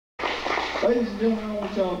Ladies and gentlemen, I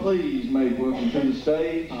want y'all please make welcome to the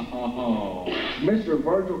stage Mr.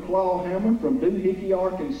 Virgil Clawhammer from Doohickey,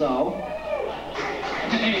 Arkansas.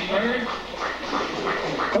 Hey, Bird.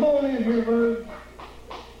 Come on in here, Bird.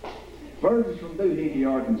 Bird is from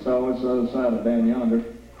Doohickey, Arkansas. It's the other side of down yonder.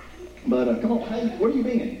 But come on, hey, where you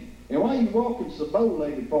been? And why you walking so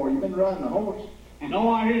bow-legged for? You been riding a horse? No,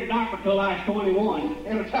 I hit a doctor till I was 21.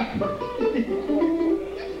 And a doctor.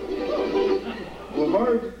 Well,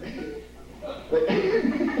 Bird.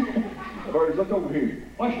 Bird, look over here.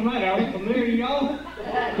 What's the matter? I look familiar to y'all?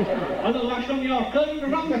 I look like some of y'all's cousins or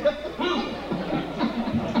something? Huh?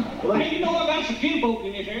 Well, Hey, you know I got some kinfolk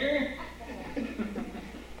in this area.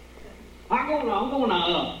 I'm going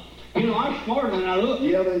to, you know, I'm smarter than I look.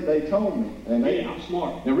 Yeah, they told me. And Yeah, I'm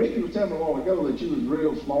smart. Now, Ricky was telling me a while ago that you was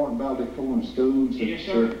real smart about valedictorian schools. Yes,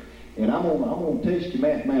 sir. And I'm gonna test your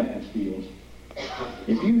mathematical skills.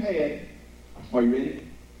 If you had, are you ready?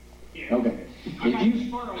 Yeah. Okay. I got you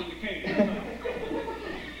smart on your case.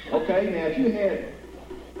 Okay, now if you had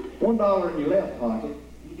 $1 in your left pocket,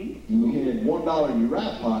 and you had $1 in your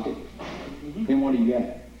right pocket, then what do you got?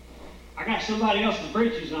 I got somebody else's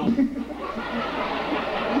britches on.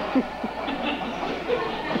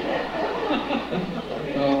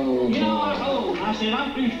 Oh, You know, I told him, I said,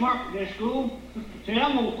 I'm too smart for this school. I said,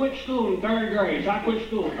 I'm going to quit school in 3rd grade. So I quit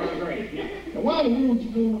school in 3rd grade. Yeah. now why in the world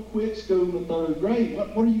you going to quit school in the 3rd grade?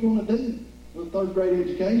 What are you going to do with 3rd grade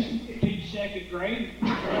education? Teach 2nd grade.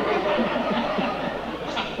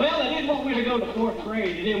 Well, they didn't want me to go to 4th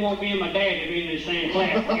grade. They didn't want me and my dad to be in the same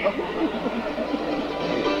class.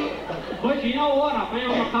 But you know what? I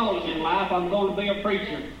found my calling in life. I'm going to be a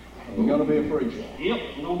preacher. You're going to be a preacher. Yep,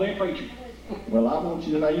 I'm going to be a preacher. Well, I want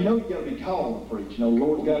you to know, you know you got to be called to preach. You know, the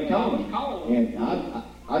Lord's got to call you. And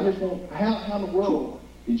I just want, how in the world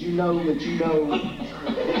did you know that you know,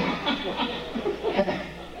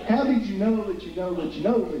 how did you know that you know that you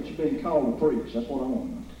know that you've been called to preach? That's what I want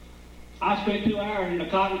to know. I spent 2 hours in the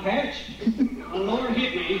cotton patch. The Lord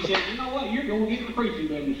hit me. He said, you know what? You're going to get the preaching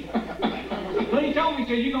business. But he told me, he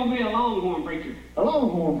said, you're going to be a longhorn preacher. A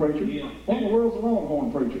longhorn preacher? Yeah. What in the world's a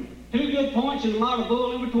longhorn preacher? 2 good points and a lot of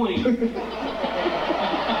bull in between.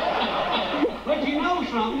 But you know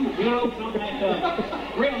something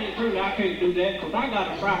that really and truly I can't do that because I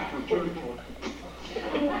got a fright for church.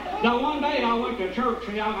 Now one day I went to church,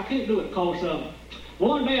 see, I can't do it close up.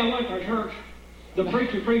 One day I went to church, the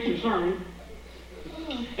preacher preached a sermon,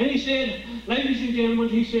 and he said, ladies and gentlemen,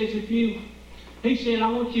 he says, he said, I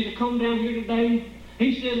want you to come down here today.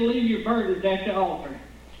 He said, leave your burdens at the altar.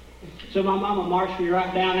 So my mama marched me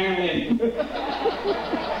right down there and left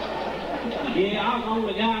me. Yeah, I was the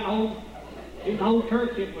only guy in the whole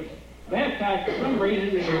church that was baptized for some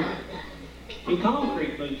reason in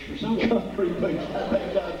concrete boots for some reason. Concrete boots.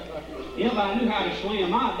 Yeah, but I knew how to swim.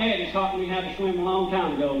 My daddy taught me how to swim a long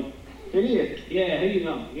time ago. He did? Yeah, he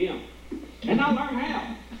know, yeah. And I learned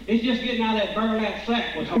how. It's just getting out of that burlap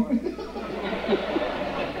sack was hard.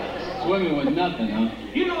 Swimming with nothing, huh?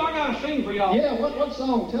 You know, I gotta sing for y'all. Yeah, what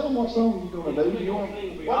song? Tell them what song you're going to do. Do you want,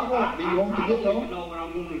 sing for do y'all. you want the I don't guitar? even know what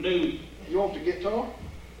I'm gonna do. You want the guitar?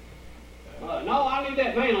 No, I need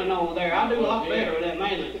that mandolin over there. I do a lot better with that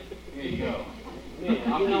mandolin. Here you go.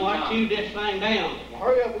 Yeah, you know, I chewed this thing down. Well,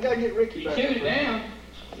 hurry up, we got to get Ricky back. Chewed it down?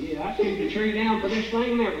 Yeah, I chewed the tree down for this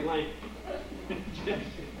thing and everything.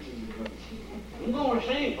 I'm going to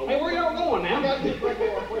sing. Hey, where y'all going now?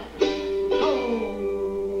 Oh.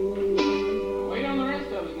 Wait on the rest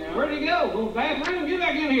of us now. Where'd he go? Go to the bathroom? Get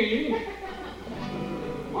back in here, you.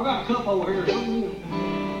 I got a cup over here or something.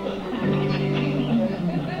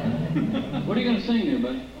 What are you going to sing there,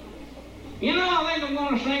 buddy? You know, I think I'm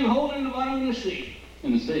going to sing Hole in the Bottom of the Sea.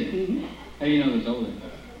 In the sea? Mm-hmm. How do you know there's over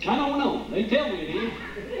there? I don't know. They tell me it is.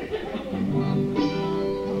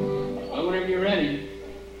 Well, whenever you're ready.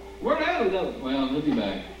 Where'd Adam go? Well, he'll be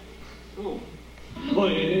back. Oh. Well,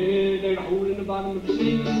 there's a hole in the bottom of the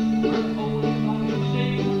sea. There's a hole in the bottom of the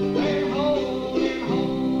sea. There's a hole, there's a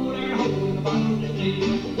hole, there's a hole in the bottom of the sea.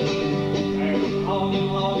 There's a hole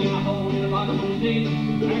in a hole in the bottom of the sea.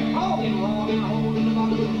 There's a hole in a hole in the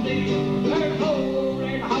bottom of the sea. There's a hole,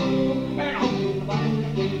 there's a hole, there's a hole in the bottom of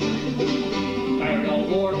the sea. There's no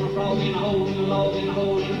water on a frog in a hole in the log in a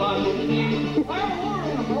hole in the bottom of the sea. There's a water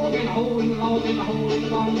on a frog in a hole in the log in a hole in the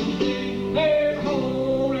bottom of the sea. There's a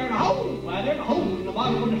hole, there's a hole. Why, there's a hole in the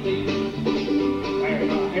bottom of the sea. There's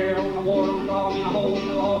a hair on the water, a frog in a hole in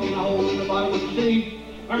the log in a hole in the bottom of the sea.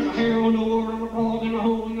 There's a hair on the water, a frog in a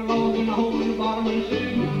hole in the log in a hole in the bottom of the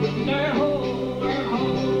sea. There's a hole, there's a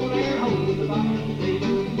hole, there's a hole in the bottom of the sea.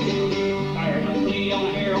 There's a flea on a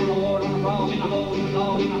hair on the water, a frog in a hole in the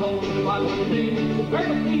log in a hole in the bottom of the sea. There's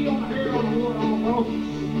a flea on a hair on the water, on a frog.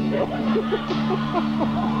 Hang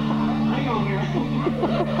on there.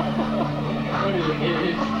 What is it?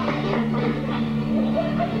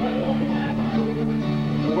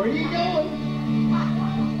 Where are you going?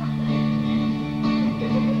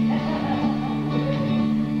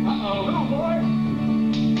 Uh-oh. Come on, boy.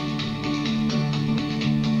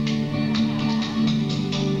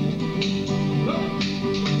 Look.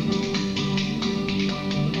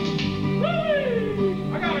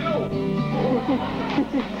 Whee! I gotta go.